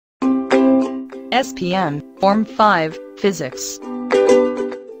SPM, Form 5, Physics.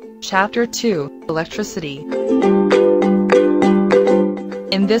 Chapter 2, Electricity.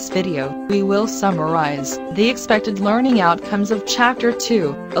 In this video, we will summarize the expected learning outcomes of Chapter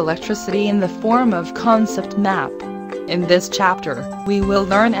 2, Electricity in the form of concept map. In this chapter, we will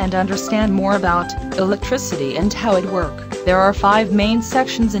learn and understand more about electricity and how it works. There are 5 main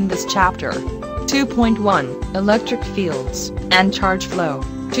sections in this chapter. 2.1 Electric fields and charge flow.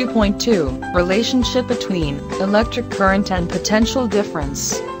 2.2 Relationship between electric current and potential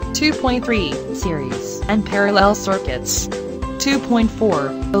difference. 2.3 Series and parallel circuits.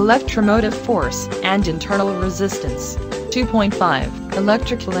 2.4 Electromotive force and internal resistance. 2.5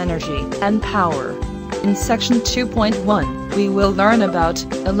 Electrical energy and power. In section 2.1, we will learn about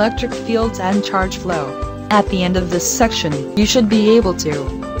electric fields and charge flow. At the end of this section, you should be able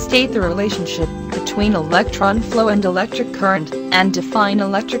to state the relationship between electron flow and electric current, and define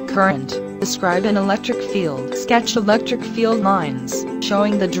electric current, describe an electric field, sketch electric field lines,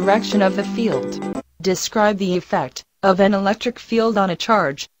 showing the direction of the field, describe the effect of an electric field on a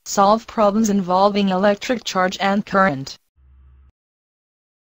charge, solve problems involving electric charge and current.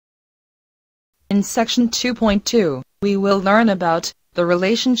 In section 2.2, we will learn about the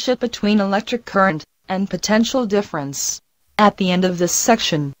relationship between electric current and potential difference. At the end of this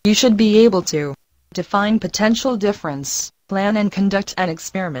section, you should be able to define potential difference, plan and conduct an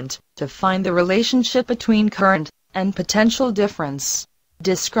experiment to find the relationship between current and potential difference,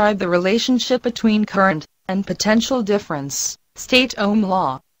 describe the relationship between current and potential difference, state Ohm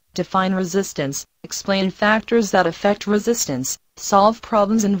law, define resistance, explain factors that affect resistance, solve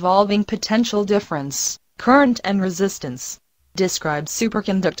problems involving potential difference, current and resistance, describe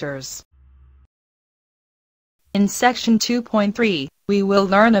superconductors. In section 2.3, we will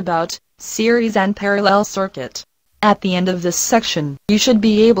learn about series and parallel circuit. At the end of this section, you should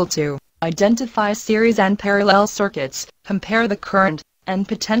be able to identify series and parallel circuits, compare the current and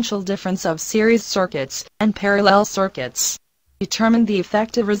potential difference of series circuits and parallel circuits. Determine the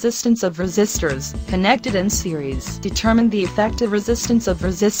effective resistance of resistors connected in series. Determine the effective resistance of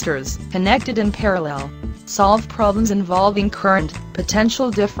resistors connected in parallel. Solve problems involving current, potential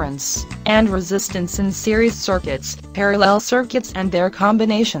difference, and resistance in series circuits, parallel circuits and their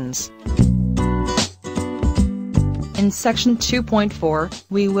combinations. In section 2.4,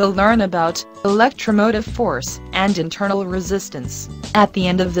 we will learn about electromotive force and internal resistance. At the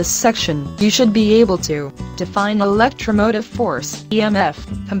end of this section, you should be able to define electromotive force,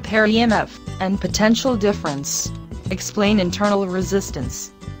 EMF, compare EMF and potential difference, explain internal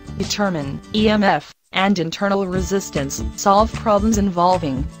resistance, determine EMF and internal resistance, solve problems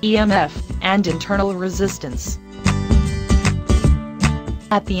involving EMF and internal resistance.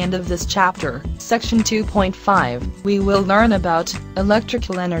 At the end of this chapter, section 2.5, we will learn about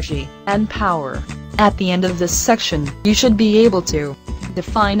electrical energy and power. At the end of this section, you should be able to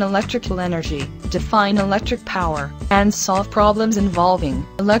define electrical energy, define electric power, and solve problems involving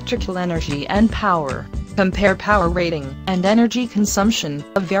electrical energy and power. Compare power rating and energy consumption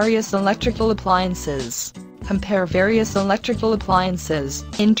of various electrical appliances. Compare various electrical appliances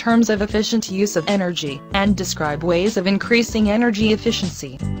in terms of efficient use of energy, and describe ways of increasing energy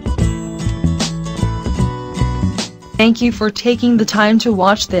efficiency. Thank you for taking the time to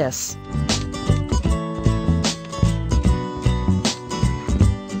watch this.